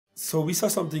So we saw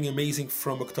something amazing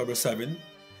from October 7.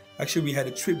 Actually, we had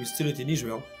a trip with students in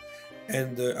Israel,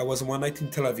 and I was one night in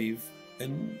Tel Aviv,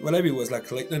 and Aviv was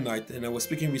like late at night, and I was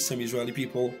speaking with some Israeli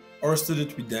people, or a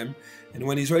student with them, and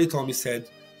when Israeli told me, said,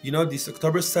 this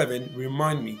October 7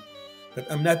 remind me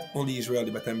that I'm not only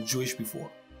Israeli, but I'm Jewish before.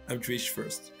 I'm Jewish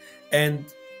first. And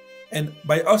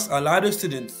by us, a lot of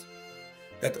students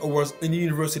that was in the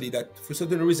university that for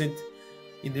certain reason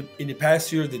in the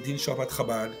past year they didn't show up at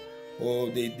Chabad,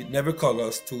 or they never call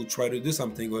us to try to do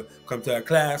something, or come to our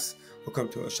class, or come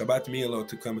to a Shabbat meal, or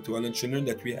to come to a lunch and learn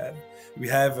that we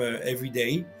have every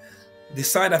day.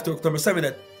 Decide after October 7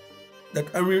 that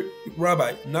I'm a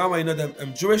Rabbi. Now I know that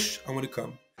I'm Jewish, I want to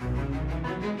come.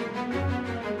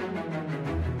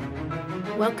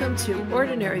 Welcome to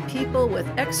Ordinary People with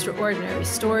Extraordinary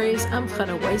Stories. I'm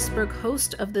Chana Weisberg,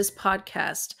 host of this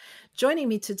podcast. Joining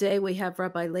me today, we have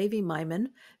Rabbi Levi Maimon,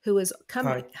 who is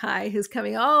coming. Hi, who's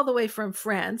coming all the way from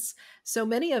France. So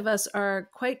many of us are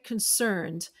quite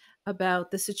concerned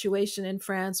about the situation in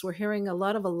France. We're hearing a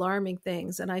lot of alarming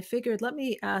things, and I figured let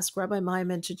me ask Rabbi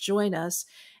Maimon to join us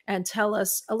and tell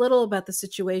us a little about the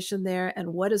situation there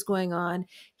and what is going on.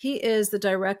 He is the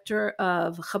director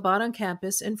of Chabad on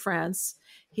campus in France.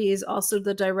 He is also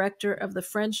the director of the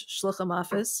French Shluchim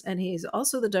office, and he's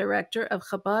also the director of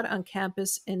Chabad on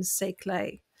campus in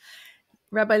Saclay.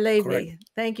 Rabbi Levi, correct.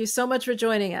 Thank you so much for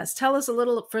joining us. Tell us a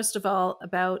little, first of all,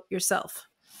 about yourself.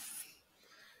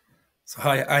 So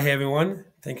hi everyone.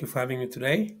 Thank you for having me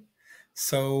today.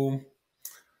 So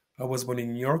I was born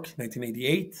in New York,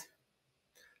 1988.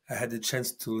 I had the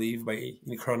chance to live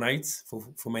in Crown Heights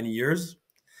for many years.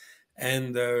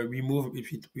 And we moved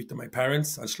with my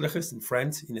parents on Shlichus in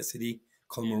France, in a city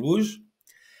called Montrouge.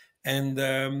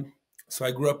 And so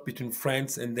I grew up between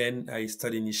France, and then I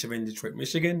studied in Yeshiva in Detroit,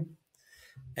 Michigan.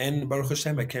 And Baruch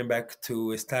Hashem, I came back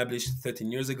to establish 13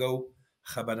 years ago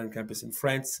Chabad on campus in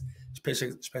France,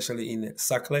 especially in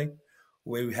Saclay,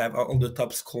 where we have all the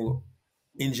top school,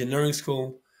 engineering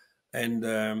school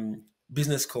and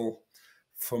business school.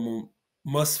 From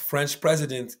most French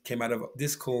presidents came out of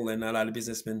this school, and a lot of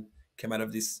businessmen came out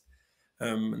of this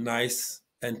nice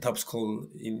and top school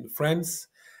in France.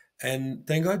 And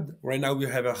thank God, right now we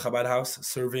have a Chabad house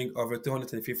serving over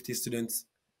 250 students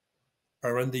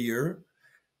around the year,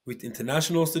 with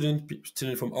international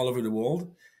students from all over the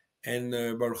world. And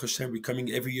Baruch Hashem, we're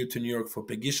coming every year to New York for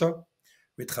Pegisha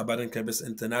with Chabad on Campus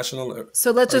International.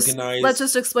 So let's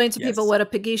just explain to people what a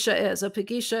Pegisha is. A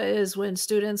Pegisha is when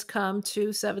students come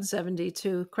to 770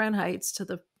 to Crown Heights, to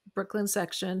the Brooklyn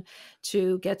section,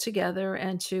 to get together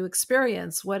and to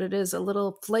experience what it is, a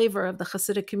little flavor of the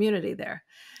Hasidic community there.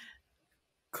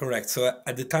 Correct. So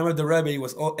at the time of the Rabbi, it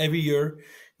was every year.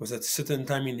 It was at a certain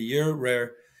time in the year where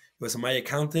it was my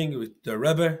accounting with the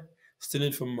Rabbi.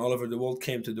 Students from all over the world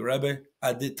came to the Rabbi.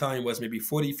 At that time, was maybe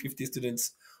 40, 50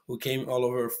 students who came all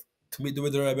over to meet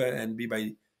with the Rabbi and be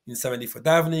in 70 for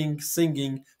davening,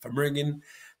 singing, for merging.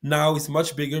 Now it's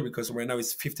much bigger because right now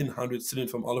it's 1,500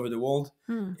 students from all over the world.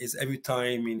 It's every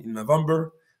time in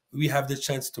November. We have the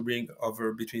chance to bring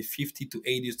over between 50 to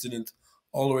 80 students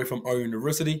all the way from our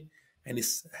university. And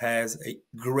this has a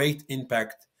great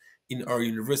impact in our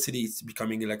university. It's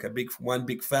becoming like one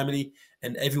big family,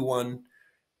 and everyone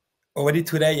already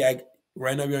today,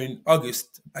 right now we're in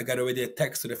August, I got already a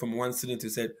text today from one student who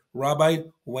said, Rabbi,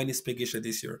 when is Pegisha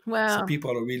this year? Wow. So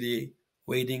people are really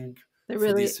waiting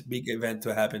for this big event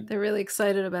to happen. They're really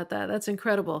excited about that. That's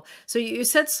incredible. So you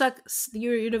said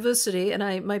your university, and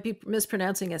I might be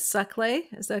mispronouncing it, Saclay,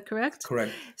 is that correct?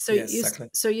 Correct. So yes,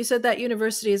 so you said that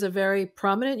university is a very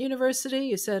prominent university.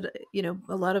 You said,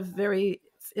 a lot of very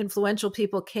influential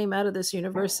people came out of this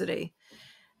university.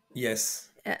 Yes.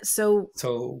 So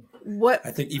what?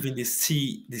 I think even the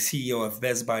CEO of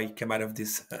Best Buy came out of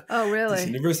this. Oh, really? This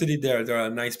university. There are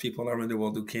nice people around the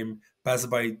world who came Best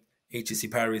Buy,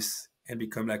 HEC Paris, and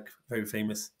become very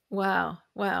famous. Wow.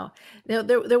 Now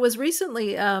there was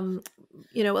recently,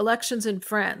 elections in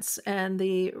France, and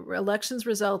the elections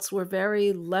results were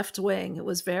very left wing. It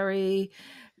was very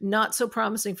not so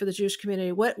promising for the Jewish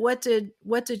community. What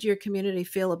did your community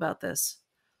feel about this?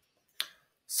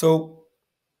 So,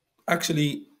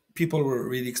 actually, people were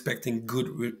really expecting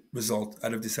good result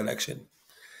out of this election,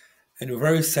 and we're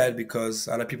very sad because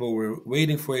a lot of people were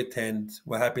waiting for it. And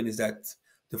what happened is that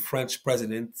the French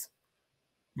president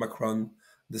Macron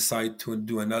decided to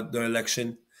do another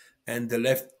election, and the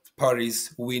left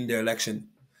parties win the election.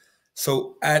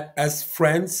 So as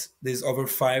France, there's over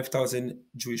 5,000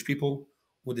 Jewish people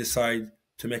who decide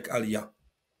to make Aliyah.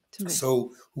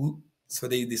 So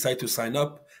they decide to sign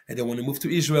up, and they want to move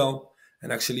to Israel.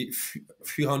 And actually, a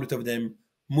few hundred of them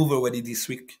move already this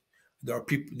week there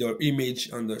are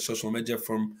image on the social media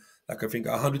from like I think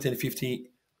 150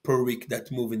 per week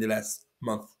that move in the last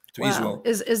month to Wow. Israel.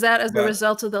 Is that as a But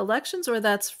result of the elections, or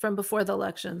that's from before the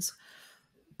elections?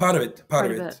 part of it, part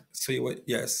Part of of it. it. So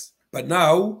yes, but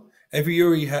now every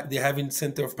year they have in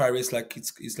center of Paris like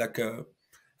it's like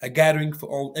a gathering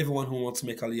for everyone who wants to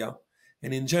make Aliyah,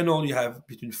 and in general you have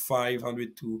between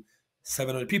 500 to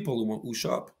 700 people who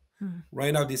show up. Mm.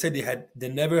 Right now, they said they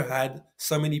never had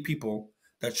so many people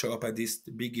that show up at this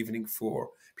big evening for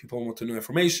people who want to know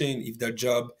information if their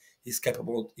job is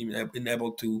capable,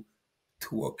 able to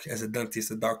work as a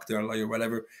dentist, a doctor, a lawyer,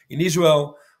 whatever in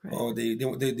Israel, Right. or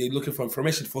they're looking for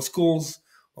information for schools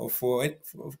or for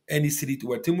any city to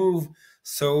where to move.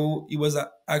 So it was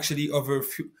actually over a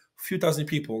few thousand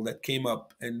people that came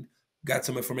up and got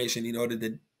some information in order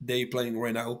that they're planning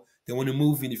right now. They want to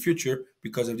move in the future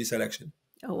because of this election.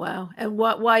 Oh, wow. And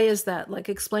why is that? Like,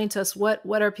 explain to us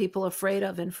what are people afraid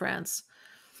of in France?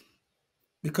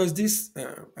 Because this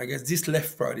I guess this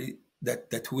left party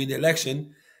that win the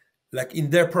election, like in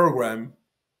their program,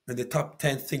 in the top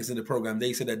 10 things in the program,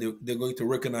 they said that they're going to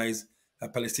recognize a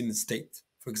Palestinian state,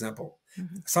 for example, Hmm.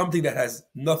 something that has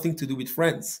nothing to do with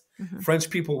France. Hmm. French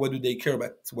people, what do they care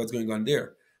about what's going on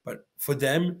there? But for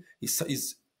them,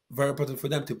 it's very important for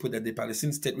them to put that the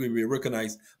Palestinian state will be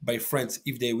recognized by France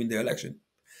if they win the election.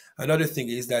 Another thing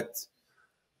is that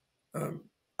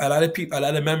a lot of people, a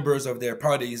lot of members of their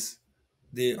parties,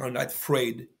 they are not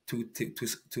afraid to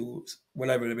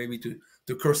whatever, maybe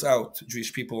to curse out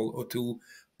Jewish people or to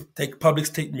take public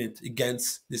statement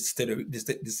against the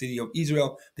city of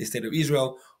Israel, the state of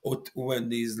Israel, or when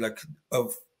these like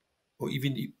of or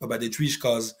even about the Jewish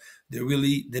cause,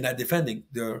 they're not defending.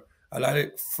 They're a lot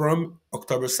of, from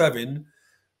October 7,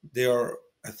 there are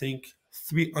I think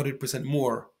 300%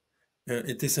 more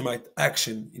anti-Semite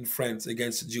action in France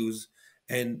against Jews,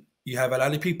 and you have a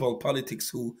lot of people, politics,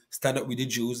 who stand up with the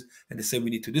Jews and they say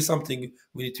we need to do something.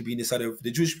 We need to be in the side of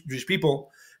the Jewish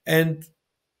people. And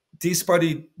this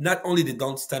party not only they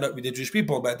don't stand up with the Jewish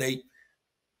people, but they're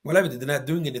not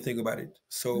doing anything about it.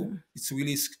 So Mm. it's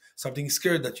really something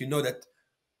scared that you know that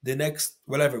the next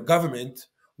government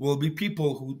will be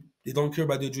people who they don't care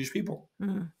about the Jewish people.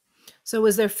 Mm. So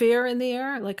is there fear in the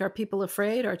air? Like, are people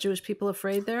afraid? Are Jewish people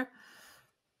afraid there?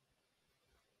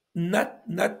 Not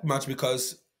much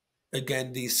because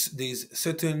again these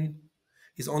certain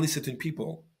is only certain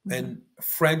people Hmm. and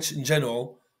French in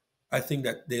general. I think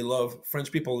that they love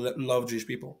French people that love Jewish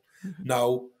people. Hmm.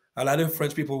 Now a lot of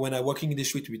French people when I'm walking in the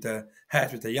street with a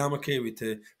hat, with a yarmulke, with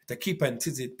a kippah and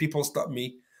tzitzit, people stop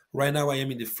me. Right now I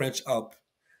am in the French Alps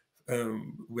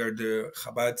where the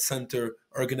Chabad Center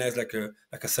organized like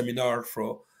a seminar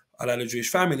for a lot of Jewish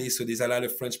families. So there's a lot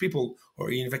of French people who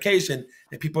are in vacation,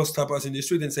 and people stop us in the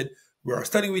street and said, "We are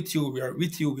standing with you. We are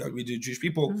with you. We are with the Jewish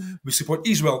people. Hmm. We support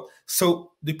Israel."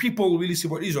 So the people really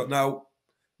support Israel. Now,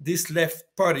 this left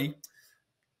party,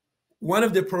 one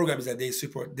of the programs that they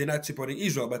support, they're not supporting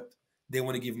Israel, but they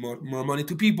want to give more money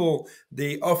to people.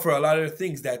 They offer a lot of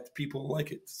things that people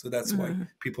like it. So that's why Hmm.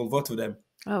 people vote for them.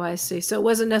 Oh, I see. So it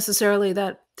wasn't necessarily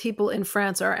that people in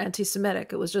France are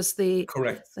anti-Semitic. It was just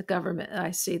Correct. the government.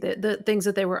 I see the things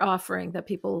that they were offering that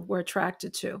people were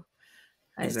attracted to.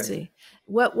 I Exactly. see.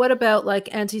 What about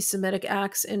like anti-Semitic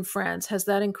acts in France? Has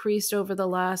that increased over the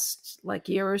last like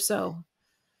year or so?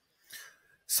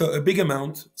 So a big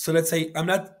amount. So let's say I'm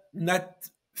not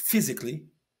physically,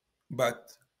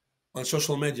 but on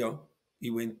social media, we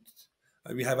went.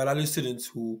 We have a lot of students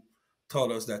who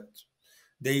told us that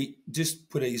they just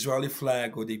put an Israeli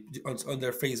flag, or they on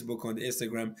their Facebook, on the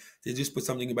Instagram, they just put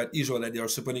something about Israel that they are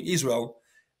supporting Israel,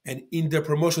 and in their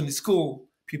promotion in school,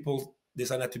 people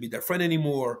decide not to be their friend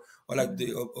anymore, or like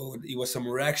or it was some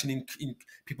reaction in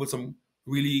people, some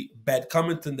really bad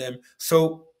comment on them.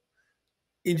 So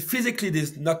in physically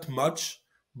there's not much,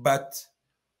 but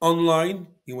online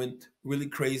it went really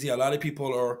crazy. A lot of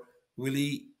people are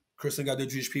really cursing out the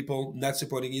Jewish people, not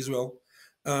supporting Israel.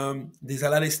 There's a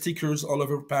lot of stickers all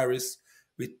over Paris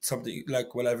with something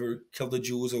like whatever, kill the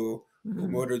Jews or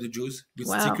Mhm. murder the Jews with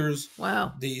Wow. stickers.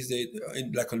 Wow.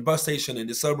 Like on bus station and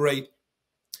the subway,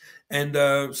 and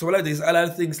so there's a lot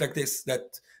of things like this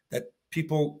that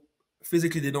people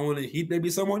physically they don't want to hit maybe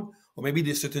someone, or maybe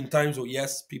there's certain times where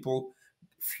yes, people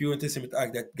few anti-Semitic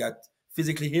act that got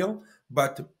physically healed,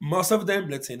 but most of them,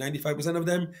 let's say 95% of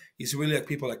them, is really like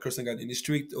people like cursing out in the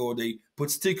street, or they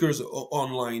put stickers or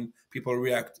online. People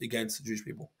react against Jewish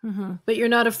people. Mhm. But you're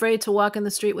not afraid to walk in the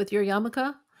street with your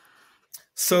yarmulke?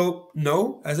 So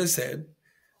no, as I said,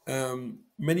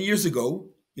 many years ago,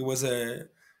 it was a.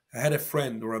 I had a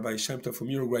friend, Rabbi Shem from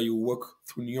Uruguay, who worked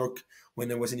through New York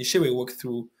when I was in Yeshiva. He worked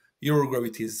through Uruguay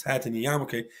with his hat and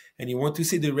yarmulke, and he wanted to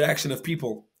see the reaction of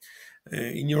people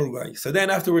in Uruguay. So then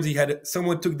afterwards, he had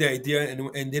someone took the idea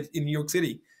and did it in New York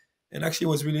City, and actually it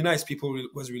was really nice.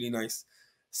 Was really nice.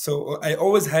 So I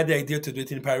always had the idea to do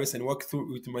it in Paris and walk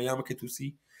through with my yarmulke to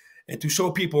see and to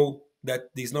show people that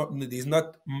there's no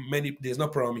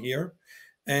problem here,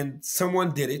 and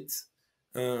someone did it.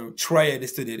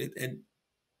 Triadists did it, and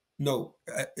no,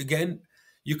 again,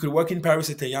 you could walk in Paris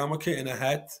with a yarmulke and a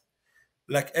hat,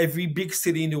 like every big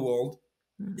city in the world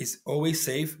Mm. is always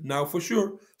safe. Now, for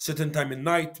sure, certain time at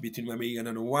night between maybe I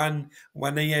don't know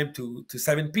 1 a.m. to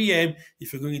 7 p.m.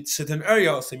 If you're going in certain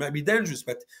areas, it might be dangerous.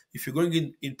 But if you're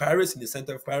going in Paris, in the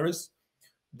center of Paris,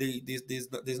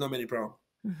 there's not many problem.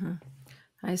 Hmm.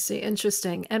 I see.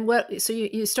 Interesting. And what, so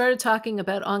you started talking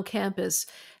about on campus.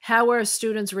 How are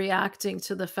students reacting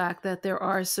to the fact that there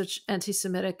are such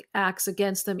anti-Semitic acts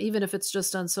against them, even if it's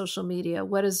just on social media?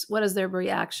 What has their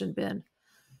reaction been?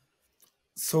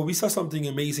 So we saw something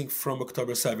amazing from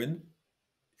October 7.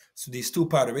 So there's two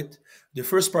part of it. The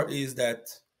first part is that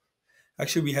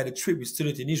actually we had a trip with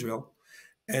students in Israel,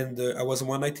 and I was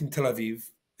one night in Tel Aviv,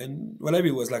 and whatever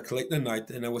it was like late at night,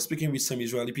 and I was speaking with some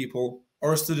Israeli people,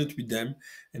 or a student with them,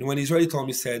 and when Israeli told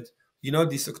me, said,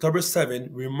 this October 7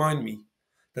 remind me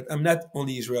that I'm not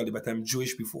only Israeli, but I'm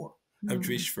Jewish before. I'm Mm.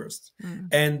 Jewish first.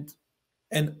 Mm.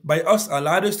 And by us, a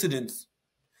lot of students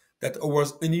that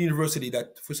was in the university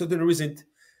that for certain reason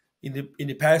in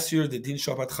the past year they didn't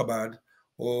show up at Chabad,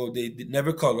 or they did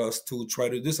never call us to try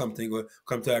to do something, or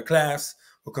come to our class,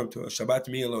 or come to a Shabbat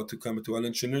meal, or to come to a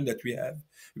lunch and learn that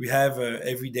we have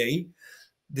every day.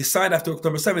 Decide after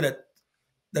October 7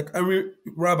 that I'm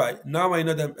Rabbi. Now I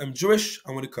know that I'm Jewish.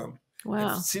 I want to come. And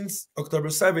Wow. since October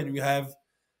 7, we have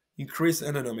increased.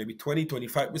 I don't know, maybe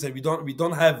 20-25%. We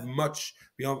don't have much.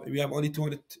 We have only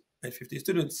 250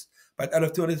 students, but out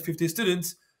of 250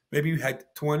 students, maybe we had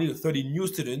 20 or 30 new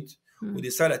students who Mm.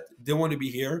 decided they want to be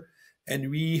here, and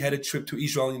we had a trip to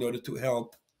Israel in order to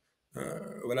help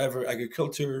whatever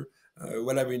agriculture,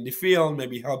 whatever in the field,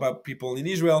 maybe help out people in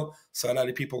Israel. So a lot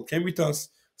of people came with us.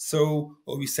 So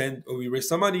or we raised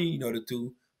some money in order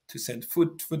to send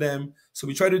food for them. So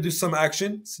we try to do some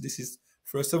action. So this is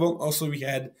first of all. Also, we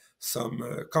had some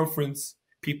conference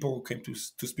people came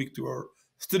to speak to our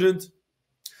students,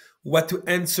 what to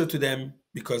answer to them,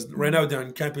 because right Mm. now they're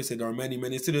on campus and there are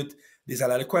many students. There's a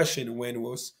lot of question: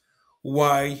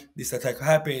 why this attack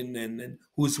happened, and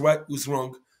who's right, who's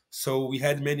wrong. So we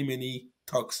had many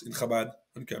talks in Chabad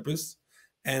on campus,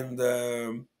 and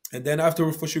then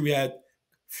after for sure we had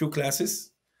few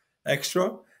classes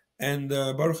extra, and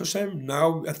Baruch Hashem,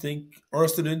 now I think our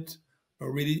students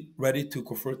are really ready to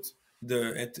convert and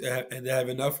they have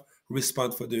enough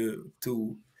response for the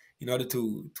to in order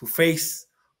to face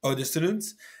other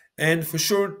students, and for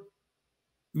sure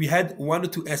we had one or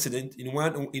two incidents in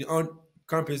our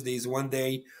campus. There is one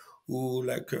day who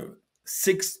like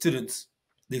 6 students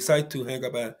decide to hang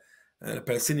up a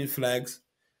Palestinian flags.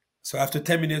 So after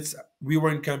 10 minutes, we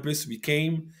were in campus. We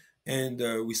came and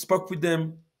we spoke with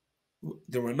them.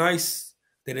 They were nice.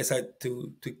 They decided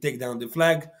to take down the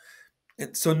flag,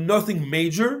 and so nothing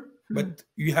major. Mm. But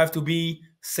you have to be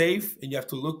safe and you have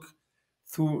to look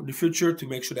through the future to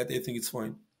make sure that everything is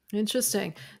fine.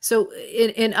 Interesting. So,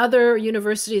 in other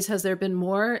universities, has there been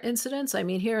more incidents? I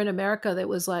mean, here in America, that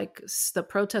was like the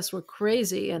protests were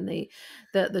crazy, and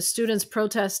the students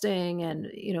protesting, and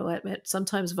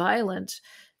sometimes violent.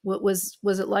 What was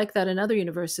it like that in other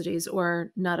universities,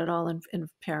 or not at all in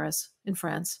Paris, in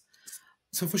France?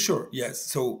 So for sure, yes.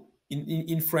 So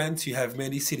in France, you have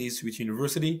many cities with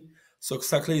university. So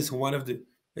Saclay is one of the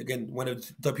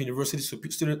top universities. So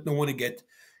students don't want to get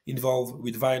involved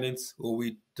with violence or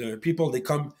with people. They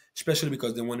come especially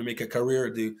because they want to make a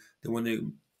career. They want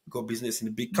to go business in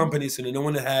the big Mm. companies, so they don't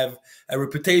want to have a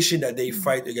reputation that they Mm.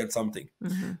 fight against something.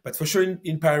 Hmm. But for sure,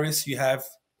 in Paris, you have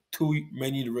two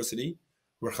main university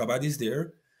where Chabad is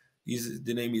there.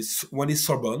 The name is one is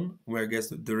Sorbonne, where I guess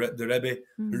the Rabbi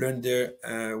Mm. learned there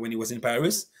when he was in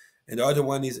Paris, and the other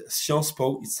one is Sciences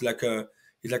Po. It's like a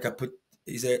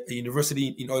university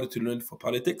in order to learn for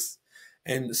politics,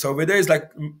 and so over there is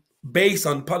like based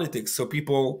on politics. So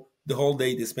people the whole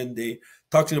day they spend day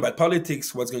talking about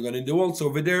politics, what's going on in the world. So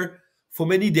over there for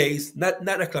many days, not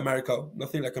like America,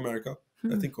 nothing like America, Hmm.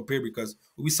 nothing compared, because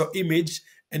we saw image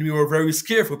and we were very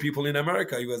scared for people in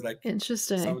America. It was like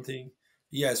Interesting. something.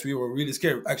 Yes, we were really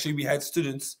scared. Actually, we had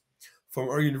students from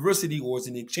our university who was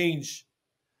in exchange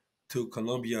to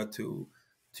Columbia, to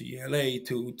ULA,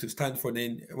 to Stanford,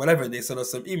 and whatever. They sent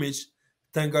us some image.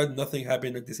 Thank God nothing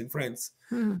happened like this in France.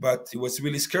 Hmm. But it was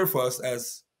really scary for us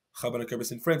as Chabad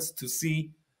campus in France to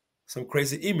see some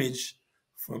crazy image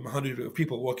from 100 of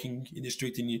people walking in the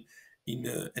street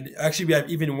and actually we have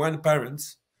even one parent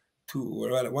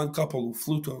one couple who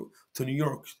flew to New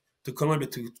York to Colombia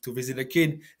to visit a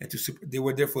kid and they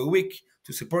were there for a week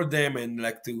to support them and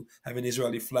like to have an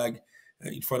Israeli flag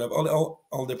in front of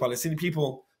all the Palestinian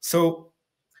people. So,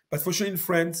 but for sure in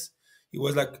France, it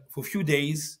was like for a few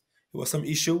days, it was some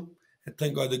issue, and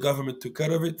thank God the government took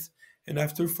care of it. And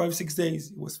after 5 6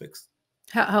 days, it was fixed.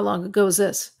 How long ago was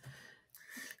this?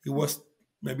 It was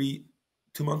maybe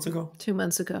 2 months ago. 2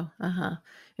 months ago. Yeah,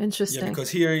 Interesting. because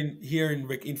here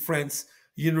in France,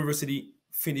 university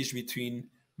finished between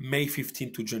May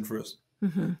 15th to June 1st.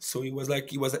 Mm-hmm. So it was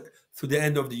to the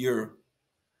end of the year,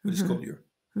 for the Mm-hmm. school year.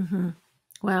 Mm-hmm.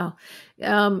 Wow.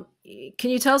 Can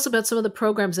you tell us about some of the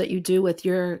programs that you do with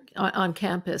your on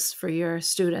campus for your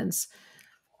students?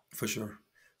 For sure.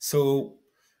 So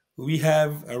we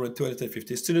have around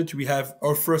 250 students. We have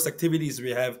our first activities.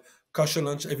 We have kosher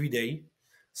lunch every day.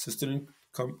 So students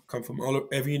come from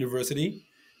every university.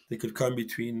 They could come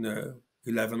between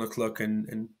 11 o'clock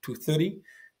and 2:30.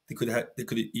 They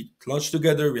could eat lunch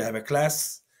together. We have a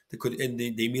class.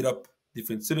 They meet up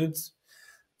different students,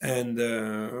 and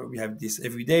we have this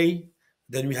every day.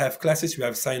 Then we have classes. We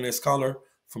have Sinai Scholar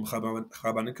from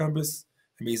Chabad campus,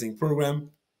 amazing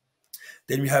program.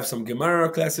 Then we have some Gemara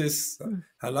classes, Mm.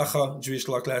 Halacha, Jewish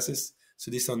law classes.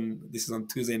 So this is on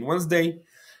Tuesday and Wednesday,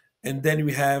 and then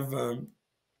we have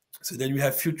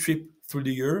few trip through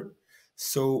the year.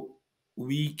 So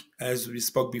as we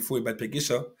spoke before about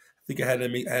Pegisha, I think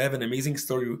I have an amazing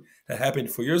story that happened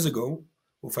 4 years ago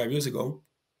or 5 years ago.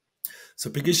 So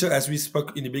Pegisha, as we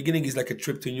spoke in the beginning, is like a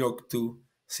trip to New York to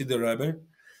see the Rabbi,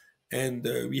 and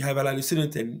we have a lot of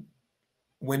students. And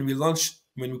when we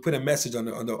put a message on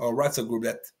our WhatsApp group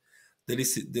that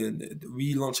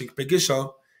we launching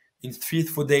Pegisha in 3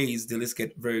 4 days, the list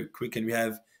get very quick, and we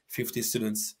have 50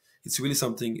 students. It's really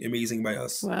something amazing by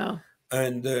us. Wow.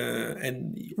 And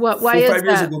Why four is 5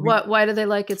 years that? ago, Why do they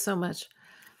like it so much?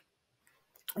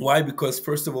 why? Because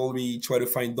first of all, we try to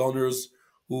find donors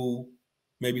who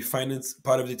maybe finance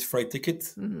part of it for a ticket,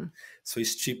 Mm-hmm. so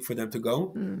it's cheap for them to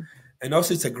go. Mm. And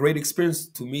also, it's a great experience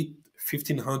to meet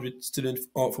 1,500 students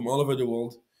from all over the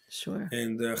world. Sure.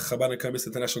 And Chabad Campus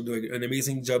International do an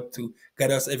amazing job to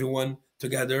get us everyone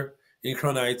together in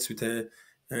Crown Heights with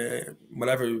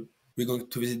whatever. We're going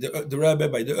to visit the Rabbi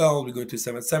by the Earl. We're going to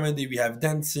 770. We have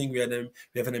dancing. We have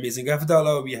an amazing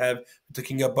Havdalah. We're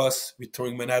taking a bus. We're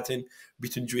touring Manhattan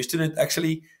between Jewish students.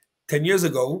 Actually, 10 years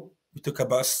ago, we took a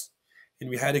bus and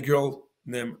we had a girl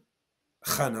named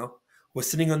Hannah who was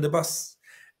sitting on the bus.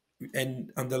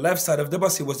 And on the left side of the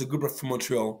bus, it was a group from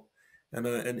Montreal, and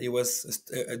it was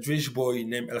a Jewish boy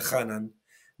named Elchanan.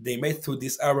 They met through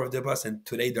this hour of the bus, and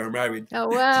today they're married.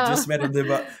 Oh, They wow. just met on the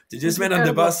bus. They just That's met on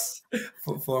the incredible. bus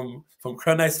from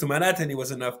Crown Heights to Manhattan. It was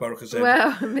enough, Baruch Hashem.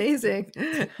 Wow, amazing.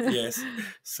 Yes.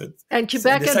 So, And so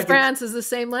Quebec the and second, France is the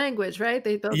same language, right?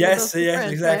 They both yes, speak yes, French,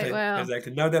 right? exactly, Wow.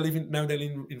 exactly. Now they live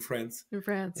in France. In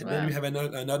France, And then we wow. have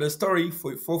another story.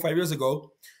 4 or 5 years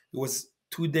ago, it was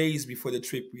 2 days before the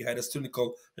trip. We had a student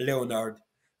called Leonard.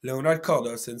 Leonard called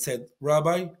us and said,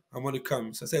 Rabbi, I want to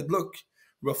come. So I said, look,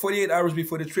 we're 48 hours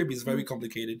before the trip. It's very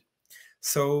complicated.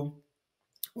 So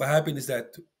what happened is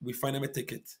that we find him a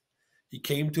ticket. He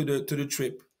came to the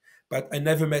trip, but I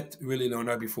never met really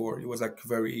Leonard before. It was like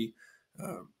very,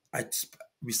 I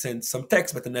we sent some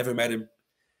text, but I never met him.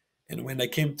 And when I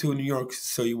came to New York,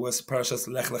 so it was Parashas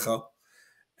Lech Lecha,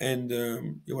 and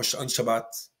it was on Shabbat,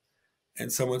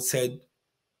 and someone said,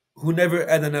 "Who never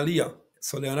had an aliyah?"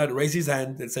 So Leonard raised his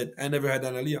hand and said, "I never had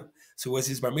an aliyah." So it was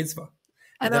his bar mitzvah.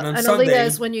 And then on An aliyah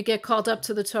is Sunday, when you get called up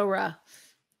to the Torah.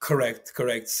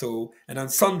 correct. So and on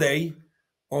Sunday,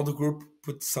 all the group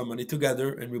put some money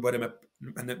together, and we bought him a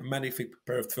magnificent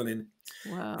pair of tefillin,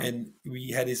 Wow. and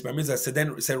we had his bar mitzvah. So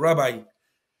then said, Rabbi,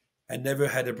 I never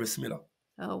had a bris milah.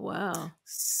 Oh, wow.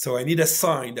 So I need a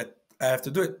sign that I have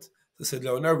to do it. So I said,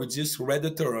 Leonard, we just read the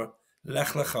Torah, Lech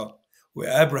Lecha, where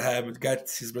Abraham got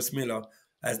his bris milah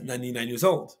at 99 years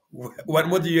old.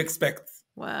 What do you expect?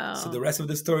 Wow. So the rest of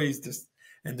the story is just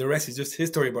his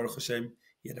story, Baruch Hashem.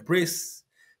 He had a bris,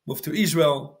 moved to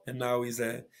Israel, and now he's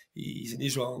in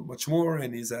Israel much more,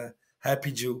 and he's a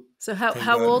happy Jew. So Thank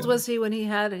how God. old was he when he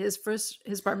had his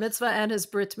bar mitzvah and his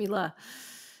brit milah?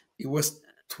 He was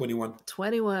 21.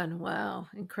 21. Wow.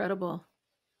 Incredible.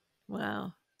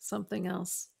 Wow. Something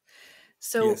else.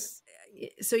 So, Yes.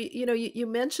 you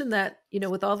mentioned that,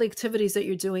 with all the activities that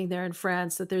you're doing there in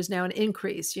France, that there's now an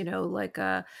increase, like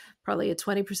probably a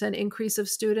 20% increase of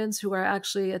students who are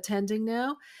actually attending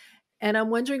now. And I'm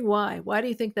wondering why. Why do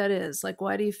you think that is? Like,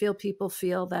 why do you feel people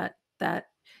feel that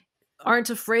aren't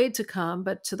afraid to come,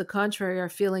 but to the contrary, are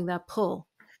feeling that pull?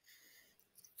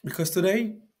 Because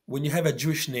today, when you have a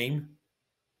Jewish name,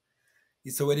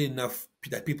 it's already enough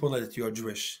that people know that you are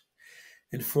Jewish.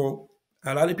 And for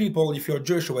a lot of people, if you're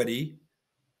Jewish already,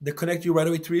 they connect you right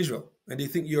away to Israel, and they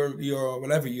think you're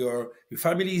whatever your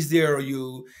family is there, or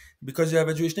you because you have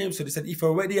a Jewish name. So they said, if I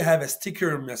already have a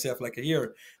sticker on myself like a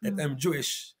year that Mm. I'm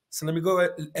Jewish, so let me go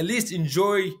at least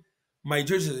enjoy my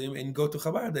Judaism and go to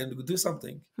Chabad and do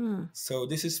something. Hmm. So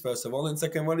this is first of all, and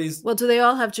second one is Well, do they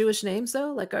all have Jewish names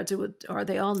though? Like, are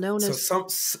they all known so as? some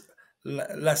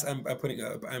last I'm putting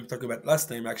I'm talking about last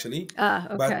name actually, Ah,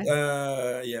 but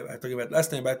okay. yeah, I'm talking about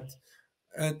last name, but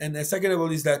and the second of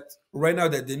all is that right now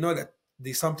that they know that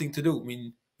there's something to do. I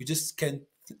mean, you just can't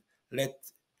let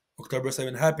October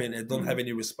 7 happen and don't Mm, have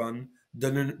any response,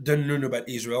 don't learn about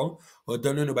Israel or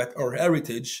don't learn about our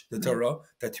heritage, the right. Torah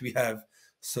that we have.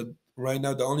 So right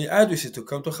now the only address is to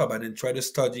come to Chabad and try to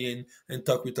study and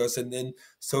talk with us, and then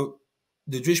so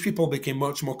the Jewish people became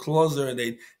much more closer, and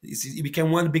it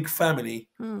became one big family.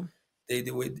 Hmm. They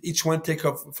would each one take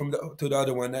off from the to the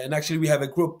other one, and actually we have a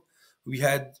group. We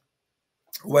had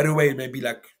right away, maybe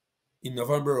like in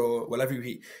November or whatever,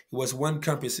 it was one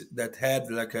campus that had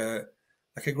like a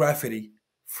graffiti,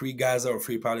 free Gaza or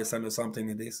free Palestine or something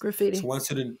like this. So Graffiti. one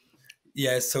student,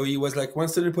 yeah, so he was like one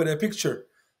student put a picture.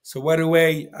 So right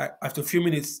away, after a few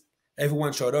minutes,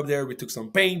 everyone showed up there. We took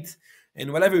some paint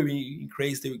and whatever we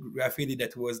increased the graffiti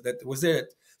that was there.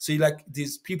 So you like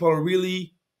these people are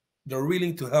really they're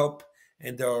willing to help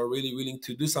and they are really willing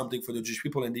to do something for the Jewish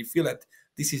people, and they feel that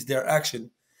this is their action.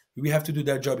 We have to do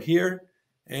that job here,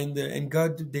 and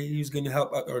God, they is going to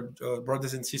help our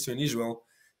brothers and sisters in Israel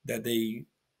that they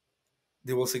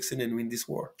will succeed and win this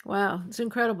war. Wow, it's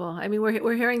incredible. I mean,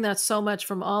 we're hearing that so much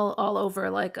from all over.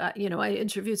 Like, I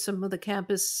interviewed some of the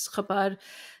campus Chabad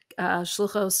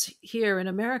shluchos here in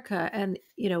America, and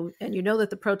that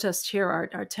the protests here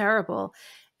are terrible,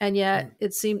 and yet Mm.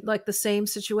 it seemed like the same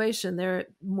situation. There are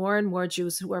more and more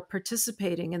Jews who are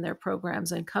participating in their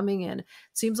programs and coming in. It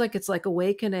seems like it's like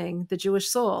awakening the Jewish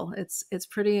soul. It's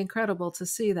pretty incredible to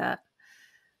see that.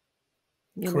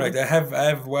 You Correct. know, I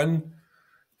have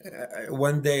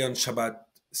one day on Shabbat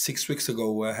 6 weeks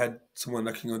ago. I had someone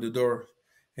knocking on the door,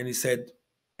 and he said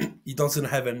he doesn't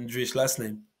have a Jewish last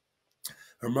name.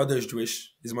 Her mother is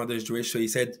Jewish. His mother is Jewish. So he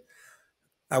said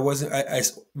I wasn't.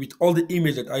 With all the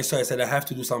image that I saw, I said I have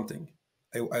to do something.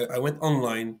 I went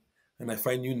online and I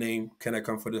find new name. Can I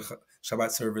come for the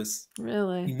Shabbat service?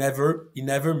 really. He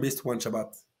never missed one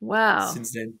Shabbat Wow,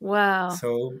 since then. wow,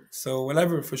 So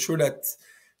whatever, for sure that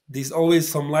there's always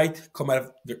some light come out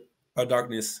of our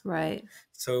darkness. right.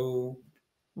 So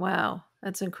Wow,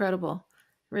 that's incredible.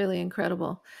 Really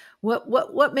incredible.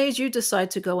 What made you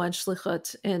decide to go on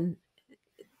shlichut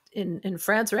in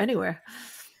France or anywhere?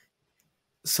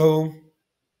 so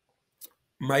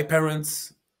my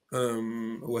parents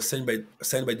was sent by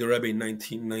the Rabbi in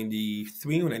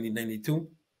 1993 or 1992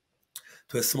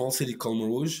 to a small city called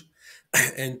Morouge,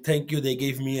 and thank you, they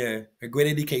gave me a great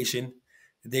education.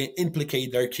 They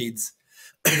implicate their kids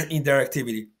in their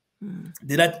activity. Mm,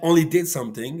 They not only did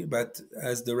something, but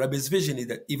as the rabbi's vision is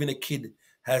that even a kid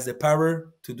has the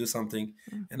power to do something.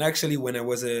 mm, And actually, when I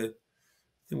was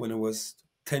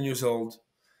 10 years old,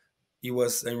 it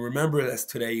was I remember it as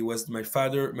today. It was my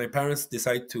parents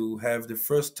decided to have the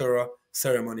first Torah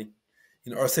ceremony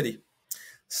in our city.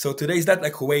 So today is not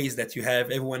like ways that you have.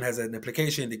 Everyone has an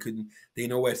application. They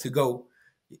know where to go.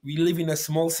 We live in a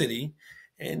small city,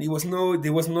 and there was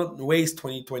not ways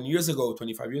 20 years ago,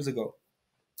 25 years ago.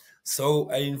 So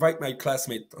I invite my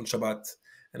classmate on Shabbat,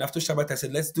 and after Shabbat I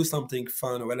said, let's do something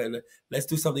fun. Or let's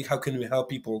do something. How can we help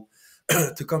people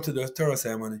to come to the Torah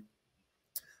ceremony?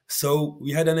 So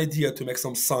we had an idea to make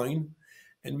some sign,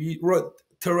 and we wrote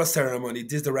Torah ceremony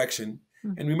this direction,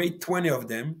 mm, and we made 20 of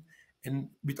them. And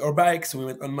with our bikes, we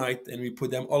went on night and we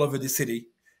put them all over the city.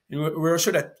 And we were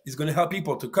sure that it's going to help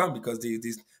people to come because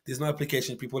there's no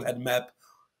application. People had map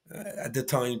at the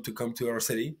time to come to our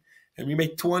city, and we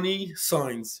made 20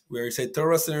 signs where it said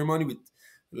Torah ceremony with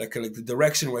like the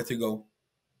direction where to go.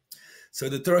 So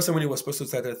the Torah ceremony was supposed to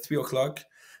start at 3 o'clock.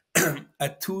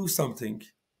 At two something,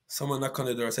 someone knocked on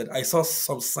the door and said, "I saw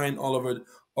some sign all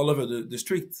over the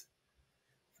street.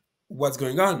 What's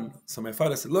going on?" So my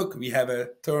father said, "Look, we have a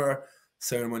Torah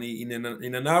ceremony in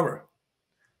an hour."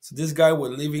 So this guy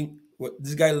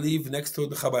lived next to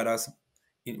the Chabad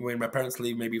when my parents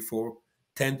lived maybe for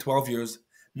 10, 12 years.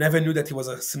 Never knew that he was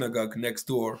a synagogue next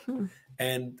door, mm,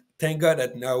 and thank God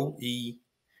that now he.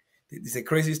 It's a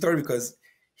crazy story because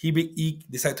he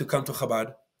decided to come to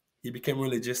Chabad. He became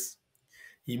religious.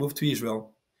 He moved to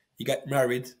Israel. He got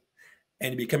married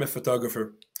and he became a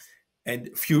photographer. And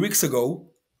a few weeks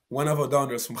ago, one of our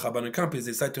donors from Chabad campus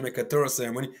decided to make a Torah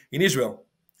ceremony in Israel.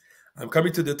 I'm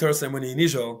coming to the Torah ceremony in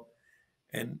Israel,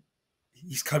 and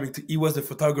he was the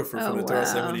photographer for Oh, the Torah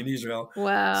ceremony wow. in Israel. So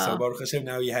Wow. Baruch Hashem,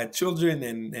 now he had children,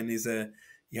 and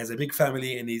he has a big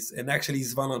family, and actually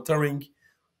he's volunteering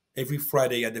every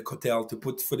Friday at the hotel to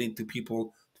put food into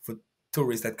people, for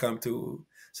tourists that come to.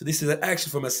 So this is an action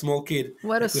from a small kid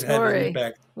What a that could have an story.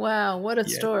 impact. Wow, what a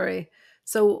Yeah, story.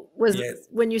 So was yes,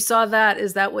 when you saw that,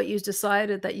 is that what you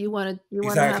decided that you want to have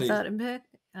exactly. that impact?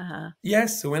 Uh-huh.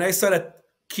 Yes. So when I saw that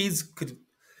kids could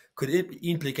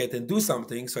implicate and do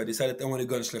something, so I decided I want to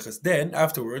go on shlichus. Then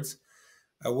afterwards,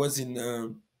 I was in.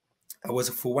 I was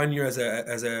for 1 year as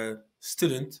a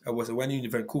student. I was 1 year in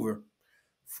Vancouver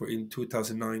for in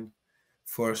 2009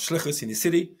 for shlichus in the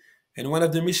city. And one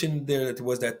of the mission there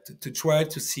was that to try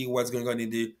to see what's going on in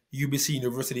the UBC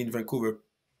University in Vancouver.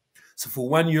 So for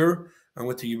 1 year, I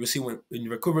went to UBC in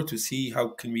Vancouver to see how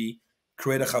can we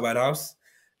create a Chabad house.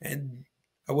 And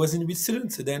I was in with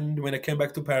students. And then when I came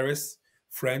back to Paris,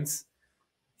 France,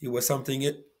 it was something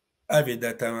avid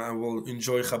that I will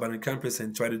enjoy Chabad on campus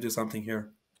and try to do something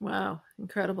here. Wow,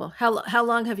 incredible. How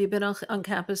long have you been on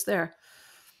campus there?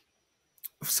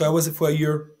 So I was for a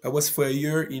year. I was for a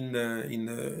year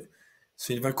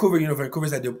so in Vancouver. Vancouver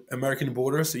is at the American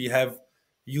border. So you have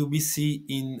UBC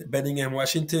in Bellingham,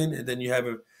 Washington, and then you have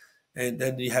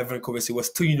Vancouver. So it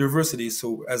was two universities.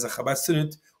 So as a Chabad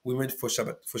student, we went for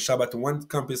Shabbat to one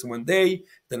campus one day,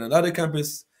 then another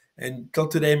campus, and till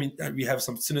today, I mean, we have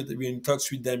some students that we're in touch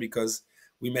with them because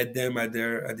we met them at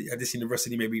this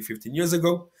university maybe 15 years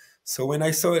ago. So when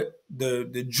I saw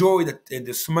the joy that and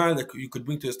the smile that you could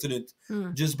bring to a student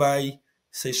Mm, just by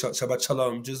say Shabbat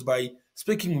Shalom, just by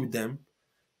speaking with them,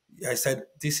 I said,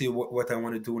 "This is what I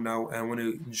want to do now. I want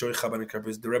to enjoy Chabad on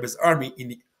campus, the Rebbe's army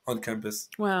on campus."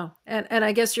 wow. And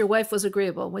I guess your wife was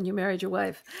agreeable when you married your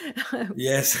wife.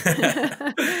 Yes.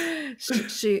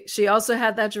 She also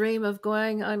had that dream of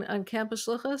going on campus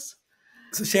shluchas?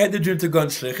 So she had the dream to go on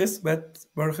shlichus, but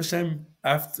Baruch Hashem,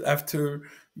 after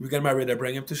we got married, I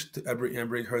bring him I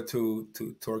bring her to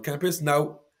our campus.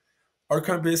 Now our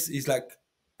campus is like,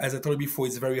 as I told you before,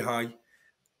 it's very high.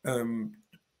 Um,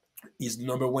 is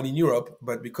number one in Europe,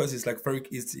 but because it's like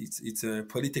it's a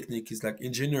polytechnic, it's like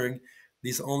engineering.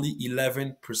 There's only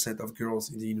 11% of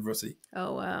girls in the university.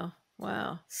 Oh, wow.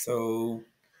 Wow. So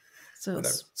So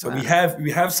whatever. So we wow. have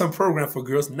we have some program for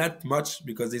girls, not much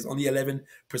because there's only 11%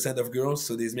 of girls.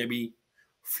 So there's maybe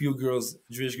few girls,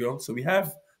 Jewish girls. So we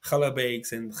have challah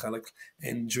bakes and challah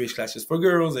and Jewish classes for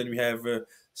girls, and we have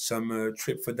some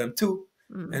trip for them too.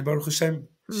 Mm, And Baruch Hashem,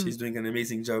 mm, she's doing an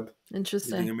amazing job. We're doing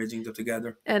interesting. an amazing job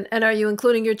together. And are you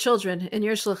including your children in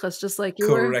your shluchas just like you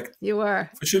were? Correct. You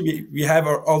are. For sure, we have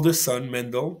our older son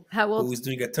Mendel, How who old? is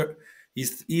doing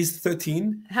he's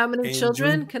 13, How many and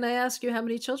children? during Can I ask you how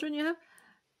many children you have?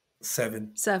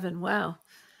 7. 7. Wow.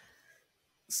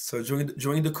 So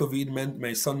during the COVID,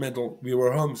 my son Mendel, we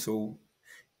were home, so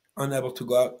unable to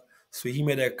go out. So he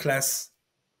made a class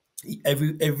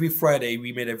every Friday.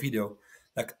 We made a video,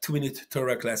 like 2 minute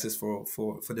Torah classes for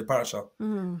the parasha,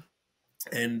 Mm,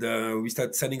 and we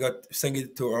started sending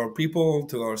it to our people,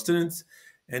 to our students,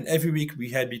 and every week we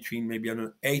had between maybe I don't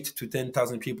know 8 to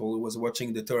 10,000 people who was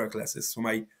watching the Torah classes for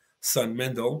my son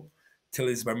Mendel till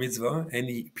his bar mitzvah, and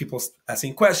people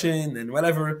asking questions and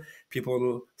whatever.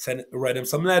 People write him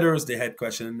some letters. They had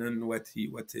questions and what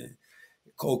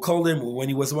called him when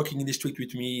he was walking in the street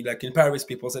with me, like in Paris.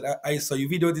 People said, "I saw your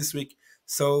video this week."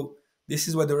 So this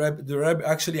is what the Rebbe.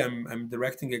 Actually, I'm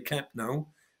directing a camp now,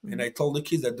 and mm, I told the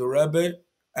kids that the Rebbe,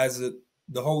 as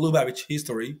the whole Lubavitch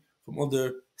history from all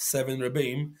the 7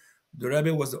 Rebbeim, the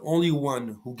Rebbe was the only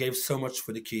one who gave so much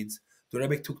for the kids. The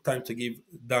Rebbe took time to give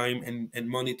dime and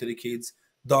money to the kids,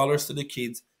 dollars to the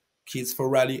kids for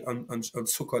rally on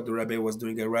Sukkot. The Rebbe was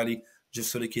doing a rally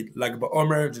just for the kid, like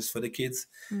Ba'omer, just for the kids.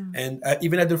 mm. And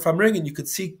even at the Famringen, you could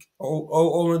see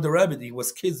all in the Rebbe, he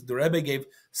was kids. The Rebbe gave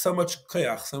so much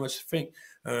koyach, so much strength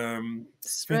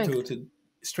Strength.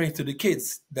 strength to the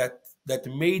kids that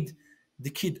made the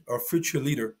kid our future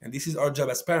leader. And this is our job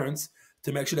as parents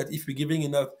to make sure that if we're giving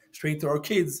enough strength to our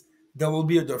kids, they will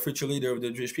be the future leader of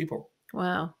the Jewish people.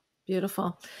 Wow.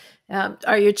 Beautiful.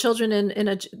 Are your children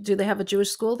do they have a Jewish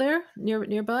school there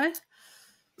nearby?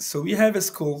 So we have a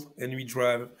school, and we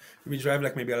drive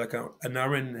like maybe like an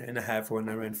hour and a half or an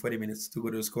hour and 40 minutes to go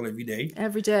to school every day.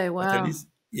 Every day. But at Wow. least,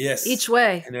 yes, Each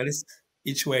way. and at least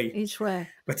each way. Each way.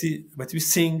 But we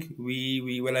sing.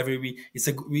 We whenever we it's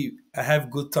a we I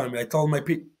have good time. I told my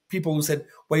people who said,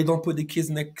 "Why you don't put the kids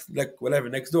next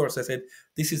door?" So I said,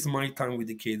 "This is my time with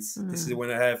the kids. This is Mm, when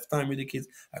I have time with the kids.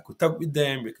 I could talk with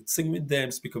them. We could sing with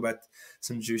them, speak about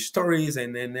some Jewish stories,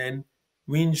 and then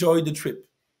we enjoyed the trip.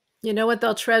 You know what?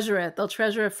 They'll treasure it. They'll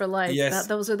treasure it for life. Yes,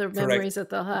 Those are the memories correct, that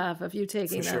they'll have of you for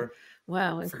taking them. sure,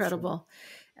 Wow, for sure. incredible.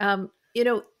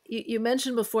 You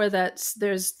mentioned before that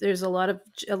there's a lot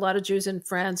of Jews in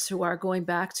France who are going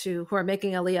back to who are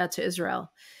making Aliyah to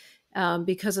Israel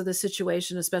because of the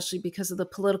situation, especially because of the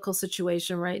political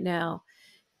situation right now.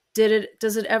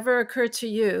 Does it ever occur to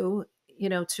you,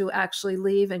 to actually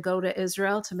leave and go to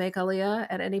Israel to make Aliyah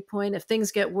at any point? If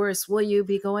things get worse, will you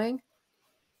be going?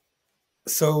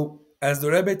 So, as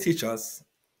the Rebbe teach us,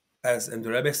 as and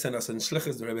the Rebbe sent us in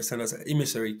Shlichus, the Rebbe sent us an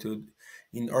emissary to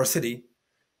in our city,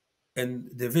 and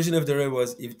the vision of the Rebbe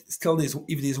was if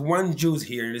there's one Jews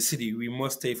here in the city, we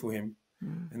must stay for him.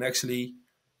 Mm. And actually,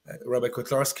 Rabbi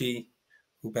Kotlarski,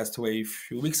 who passed away a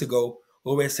few weeks ago,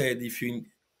 always said if you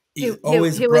he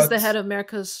always He was the brought head of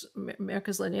Merkaz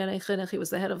Linyane Chinuch. He was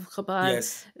the head of Chabad,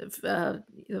 yes the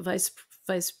vice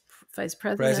vice president, I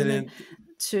think, president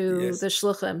to the yes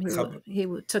shluchim. Chab- He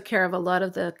took care of a lot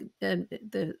of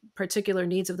the particular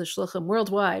needs of the shluchim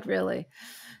worldwide, really,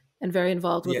 and very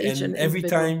involved with yeah each and an every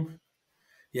individual. time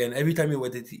yeah, and every time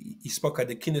he spoke at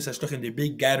the Kinnis HaShluchim, the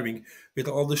big gathering with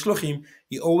all the Shluchim,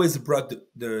 he always brought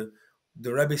the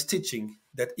Rebbe's teaching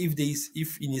that if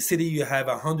in a city you have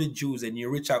 100 Jews and you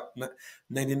reach out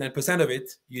 99% of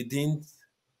it, you didn't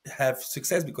have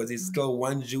success because there's Mm. still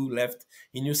one Jew left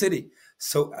in your city.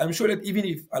 So I'm sure that even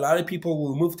if a lot of people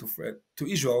will move to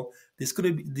Israel, there's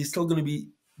still gonna be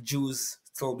Jews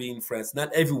still be in France.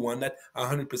 Not everyone, not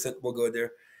 100% will go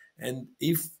there. And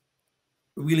if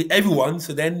really everyone.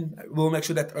 So then we'll make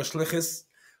sure that our shlichus,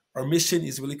 our mission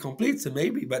is really complete. So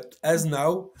maybe, but as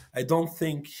now, I don't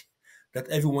think that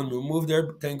everyone will move there.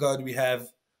 But thank God we have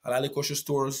a lot of kosher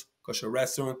stores, kosher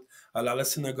restaurant, a lot of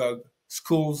synagogue,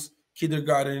 schools,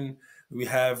 kindergarten. We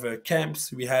have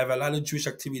camps. We have a lot of Jewish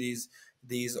activities.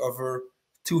 These over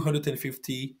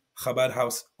 250 Chabad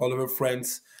house all over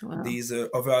France. Wow. These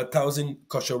over 1,000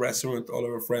 kosher restaurant all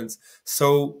over France.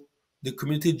 So the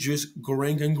community just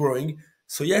growing and growing.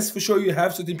 So yes, for sure, you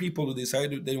have certain people who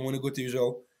decide that they want to go to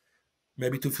Israel,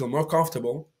 maybe to feel more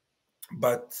comfortable.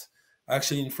 But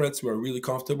actually, in France, we're really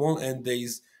comfortable, and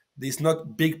there's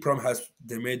not big problem as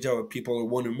the major people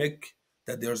want to make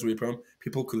that there's really problem.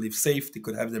 People could live safe. They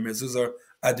could have their mezuzah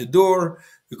at the door.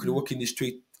 You could Mm. walk in the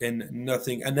street and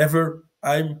nothing. I never.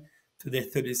 I'm today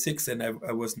 36, and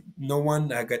I was no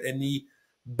one. I got any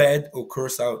bad or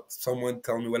curse out. Someone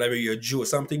tell me whatever you're a Jew or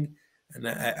something, and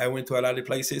I went to a lot of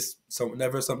places. So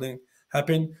never something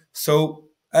happened. So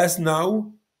as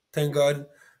now, thank God,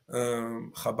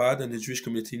 Chabad and the Jewish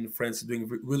community in France is doing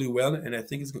really well, and I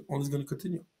think it's only going to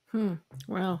continue. Hmm.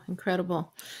 Wow,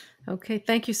 incredible. Okay,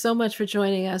 thank you so much for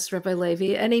joining us, Rabbi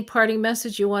Levi. Any parting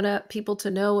message you want people to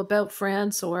know about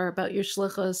France or about your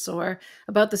shlichus or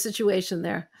about the situation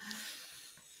there?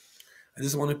 I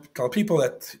just want to tell people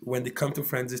that when they come to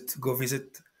France, is to go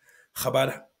visit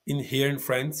Chabad in here in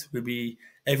France. Will be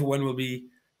everyone will be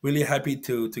really happy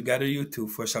to gather you to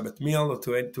for Shabbat meal or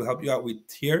to help you out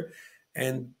with here,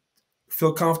 and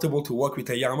feel comfortable to work with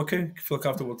a yarmulke, feel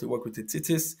comfortable to work with the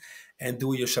tzitzis, and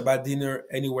do your Shabbat dinner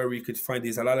anywhere we could find.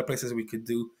 There's a lot of places we could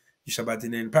do your Shabbat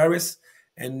dinner in Paris.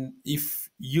 And if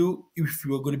you're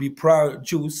going to be proud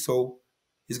Jews, so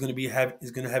it's going to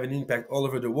have an impact all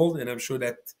over the world. And I'm sure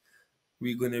that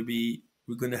we're going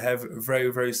to have very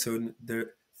very soon the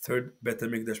third Bet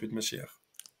Hamikdash with Mashiach.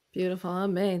 Beautiful.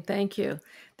 Amen. Thank you.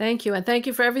 Thank you. And thank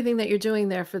you for everything that you're doing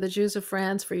there for the Jews of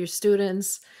France, for your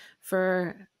students,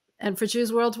 for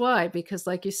Jews worldwide, because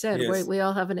like you said, Yes, we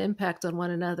all have an impact on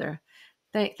one another.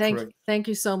 correct. Thank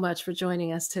you so much for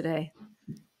joining us today.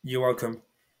 You're welcome.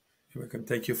 You're welcome.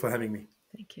 Thank you for having me.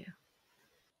 Thank you.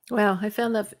 Well, I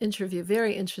found that interview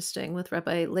very interesting with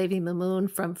Rabbi Levi Mamoun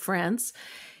from France.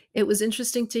 It was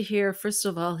interesting to hear, first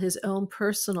of all, his own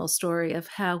personal story of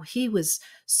how he was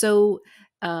so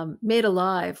made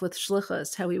alive with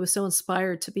shlichus, how he was so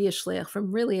inspired to be a shlich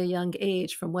from really a young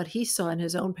age, from what he saw in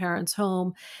his own parents'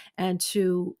 home, and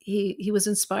he was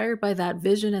inspired by that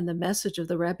vision and the message of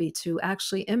the Rebbe to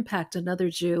actually impact another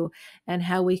Jew and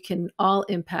how we can all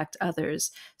impact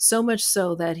others. So much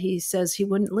so that he says he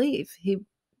wouldn't leave. He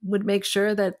would make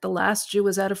sure that the last Jew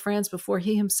was out of France before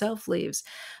he himself leaves.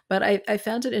 But I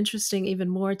found it interesting even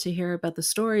more to hear about the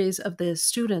stories of the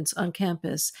students on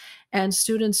campus and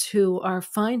students who are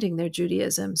finding their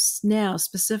Judaism now,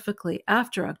 specifically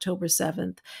after October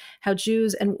 7th, how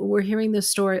Jews, and we're hearing this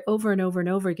story over and over and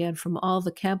over again from all the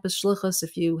campus shluchos.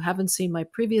 If you haven't seen my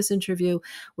previous interview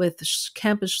with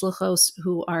campus shluchos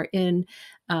who are in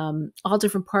all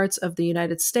different parts of the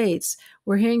United States,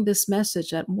 we're hearing this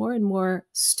message that more and more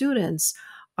students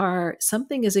are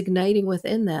something is igniting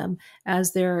within them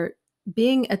as they're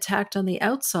being attacked on the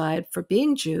outside for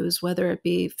being Jews, whether it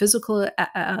be physical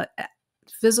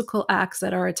acts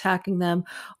that are attacking them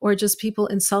or just people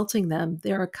insulting them.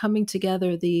 They are coming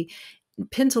together. The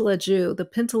Pintele Jew, the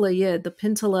Pintele Yid, the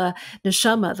Pintele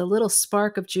Neshama, the little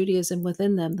spark of Judaism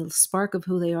within them, the spark of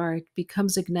who they are,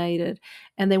 becomes ignited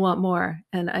and they want more.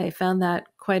 And I found that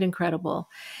quite incredible.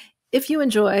 If you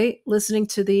enjoy listening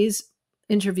to these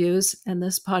interviews and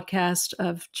this podcast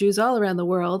of Jews all around the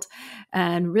world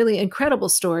and really incredible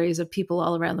stories of people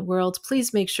all around the world,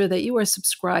 please make sure that you are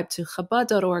subscribed to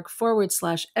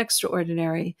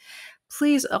Chabad.org/extraordinary.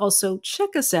 Please also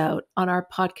check us out on our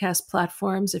podcast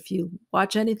platforms. If you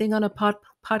watch anything on a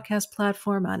podcast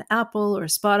platform on Apple or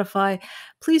Spotify,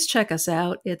 please check us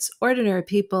out. It's Ordinary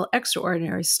People,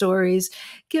 Extraordinary Stories.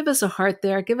 Give us a heart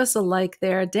there. Give us a like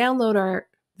there. Download our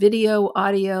video,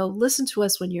 audio. Listen to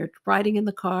us when you're riding in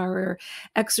the car or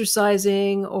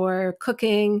exercising or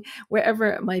cooking, wherever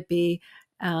it might be.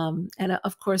 And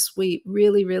of course, we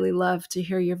really, really love to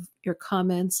hear your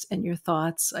comments and your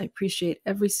thoughts. I appreciate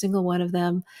every single one of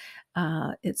them.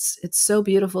 It's so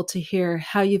beautiful to hear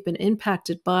how you've been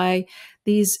impacted by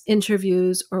these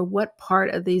interviews or what part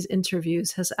of these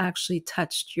interviews has actually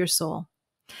touched your soul.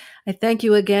 I thank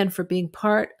you again for being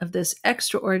part of this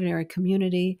extraordinary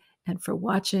community and for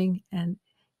watching. And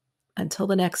until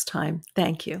the next time,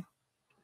 thank you.